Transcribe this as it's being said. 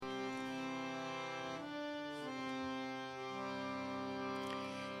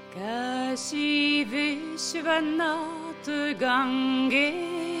Kashi Vishwanath Gange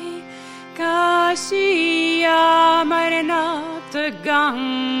Kashi Amarnath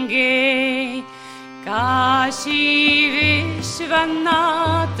Gange Kashi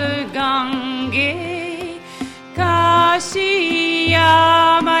Vishwanath Gange Kashi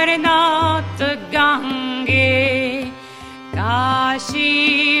Amarnath Gange Kashi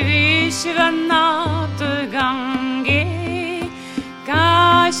Vishwanath Gange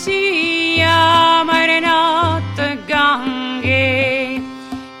Kashi Amarnath Gange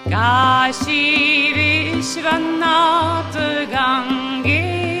Kashi Vishwanath Gange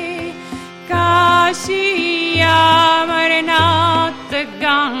Kashi Amarnath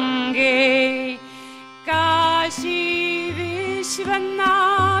Gange Kashi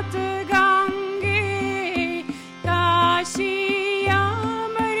Vishwanath Gange Kashi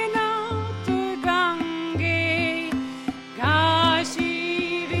Amarnath Gange Kashi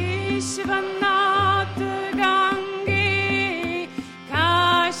Vishwanath Gange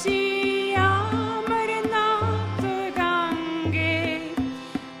Kashi Amarnath Gange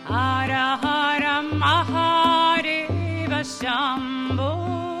her her Mahadev Shambho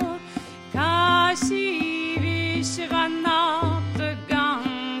Kashi Vishwanath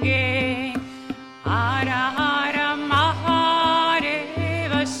Gange her her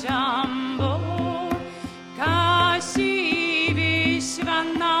Mahadev Shambho Kashi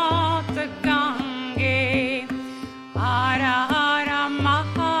Vishwanath Gange her her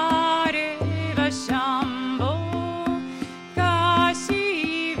Mahadev Shambho Kashi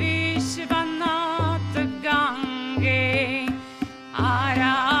Vishwanath Gange her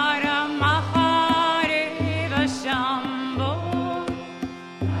her Mahadev Shambho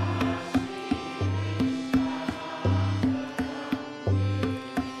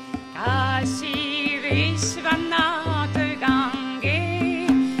Kashi Vishwanath Gange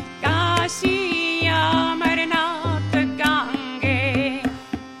Kashi Amarnath Gange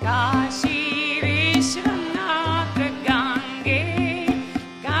Kashi Vishwanath Gange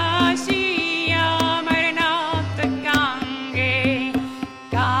Kashi Amarnath Gange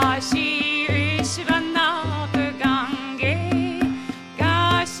Kashi Vishwanath Gange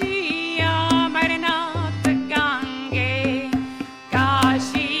Kashi Amarnath Gange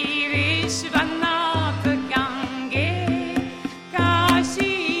Kashi Vishwanath Gange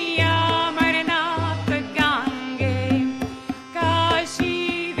Kashi Amarnath Gange Kashi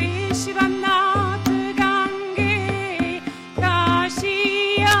Vishwanath Gange Kashi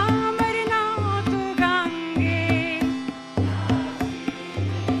Amarnath Gange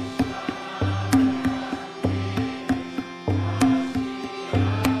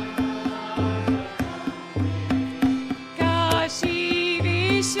Kashi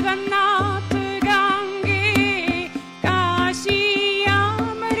Vishwanath Gange Kashi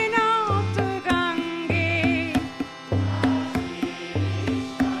Amarnath Gange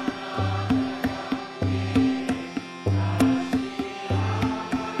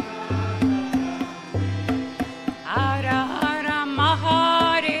her her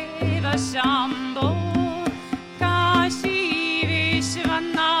Mahadev Shambho Kashi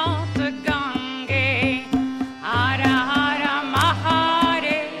Vishwanath Gange her her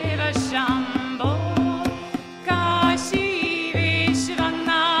Mahadev Shambho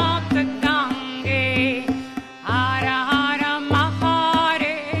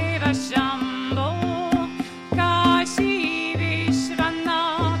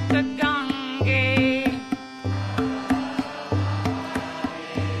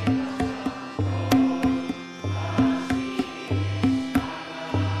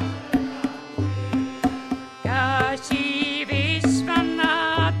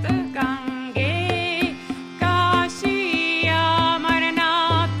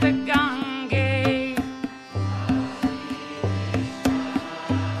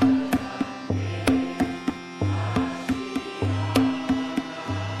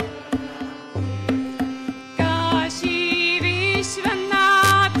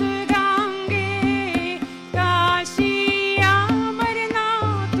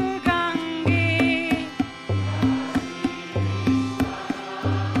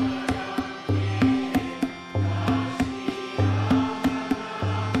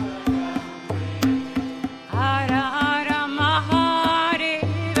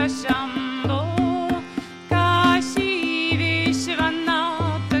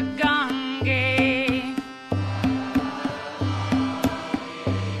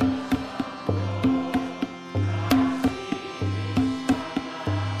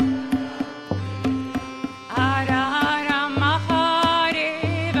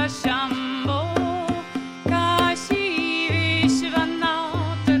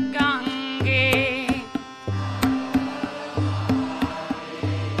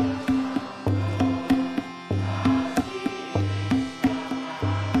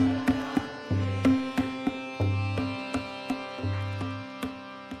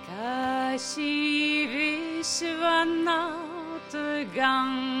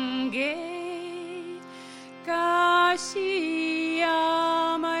Gange, Kashi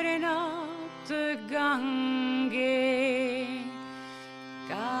Amarnath Gange,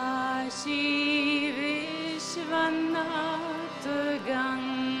 Kashi Vishwanath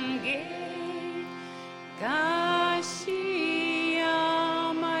Gange, Kashi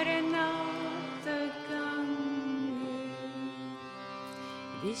Amarnath Gange.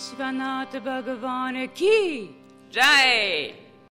 Vishwanath Bhagavan ki Jai.